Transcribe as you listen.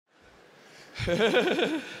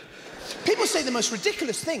People say the most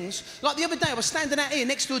ridiculous things. Like the other day, I was standing out here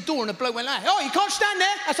next to a door and a bloke went like, oh, you can't stand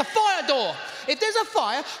there, that's a fire door. If there's a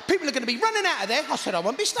fire, people are going to be running out of there. I said, I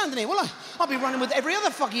won't be standing here, will I? I'll be running with every other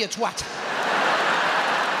fucker, you twat.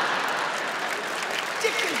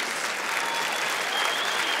 Ridiculous.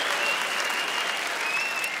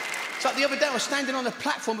 It's like the other day, I was standing on the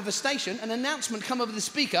platform of a station, an announcement come over the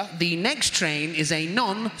speaker, the next train is a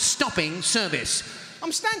non-stopping service.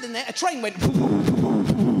 I'm standing there, a train went...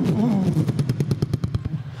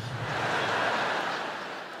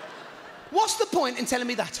 What's the point in telling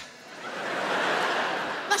me that?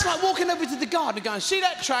 That's like walking over to the guard and going, see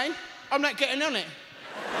that train? I'm not getting on it.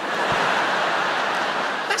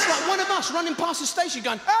 That's like one of us running past the station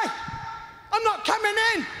going, hey, I'm not coming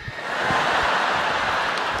in.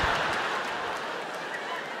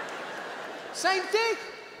 Same thing.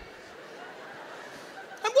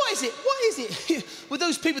 And what is it? What is it with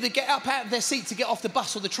those people that get up out of their seat to get off the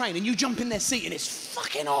bus or the train and you jump in their seat and it's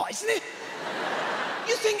fucking hot, isn't it?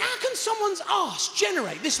 You think, how can someone's arse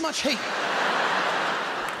generate this much heat?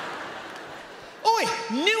 Oi,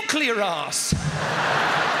 nuclear arse.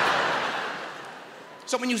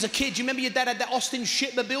 So when you was a kid, do you remember your dad had that Austin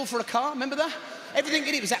shitmobile for a car? Remember that? Everything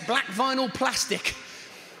in it was that black vinyl plastic.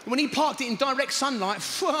 When he parked it in direct sunlight,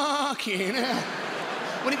 fucking hell.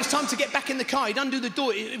 When it was time to get back in the car, he'd undo the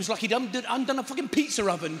door. It was like he'd undone a fucking pizza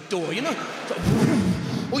oven door, you know?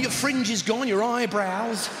 All your fringes gone, your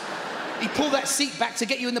eyebrows. He'd pull that seat back to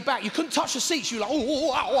get you in the back. You couldn't touch the seats. You were like, oh,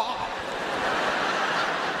 oh, oh, oh.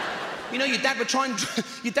 You know, your dad would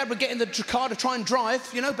get in the car to try and drive,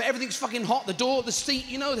 you know, but everything's fucking hot. The door, the seat,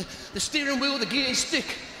 you know, the steering wheel, the gear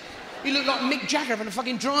stick. You look like Mick Jagger having a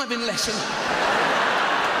fucking driving lesson.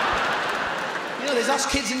 You know, there's us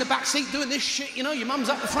kids in the back seat doing this shit, you know, your mum's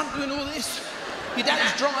up the front doing all this. Your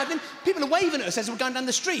dad's driving. People are waving at us as we're going down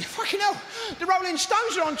the street. Fucking hell, the Rolling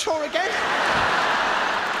Stones are on tour again.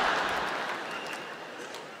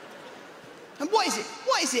 And what is it?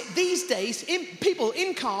 What is it these days, people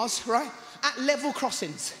in cars, right, at level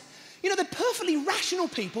crossings? You know, they're perfectly rational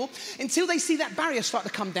people until they see that barrier start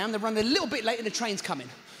to come down. They run a little bit late and the train's coming.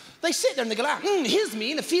 They sit there and they go, here's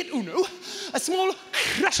me in a Fiat Uno, a small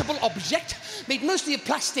crushable object made mostly of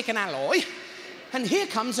plastic and alloy, and here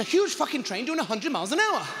comes a huge fucking train doing 100 miles an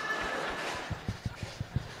hour.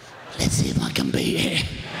 Let's see if I can beat it.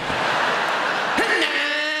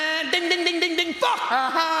 Ding, ding, ding, ding, ding,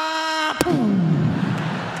 fuck!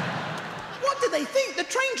 What did they think? The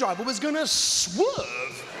train driver was going to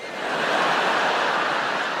swerve.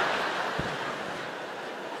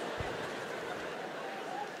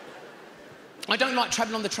 I don't like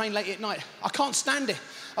travelling on the train late at night. I can't stand it.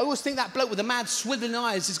 I always think that bloke with the mad swiveling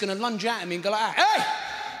eyes is going to lunge out at me and go like, hey,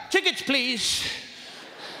 tickets, please.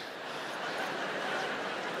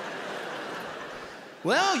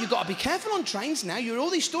 Well, you've got to be careful on trains now. You hear all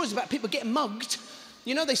these stories about people getting mugged.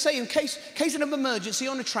 You know, they say in case of an emergency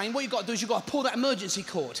on a train, what you've got to do is you've got to pull that emergency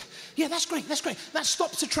cord. Yeah, that's great, that's great. That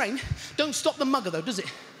stops the train. Don't stop the mugger, though, does it?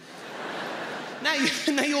 Now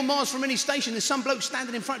you're miles from any station, there's some bloke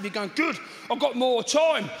standing in front of you going, good, I've got more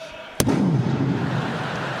time.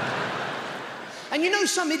 And you know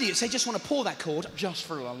some idiots, they just want to pull that cord just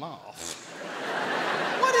for a laugh.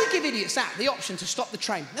 Why do they give idiots that, the option to stop the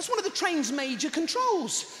train? That's one of the train's major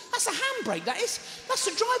controls. That's a handbrake, that is. That's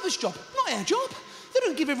the driver's job, not our job. They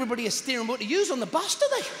don't give everybody a steering wheel to use on the bus, do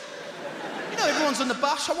they? You know, everyone's on the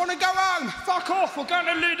bus, I want to go home. Fuck off, we're going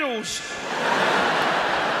to Lidl's.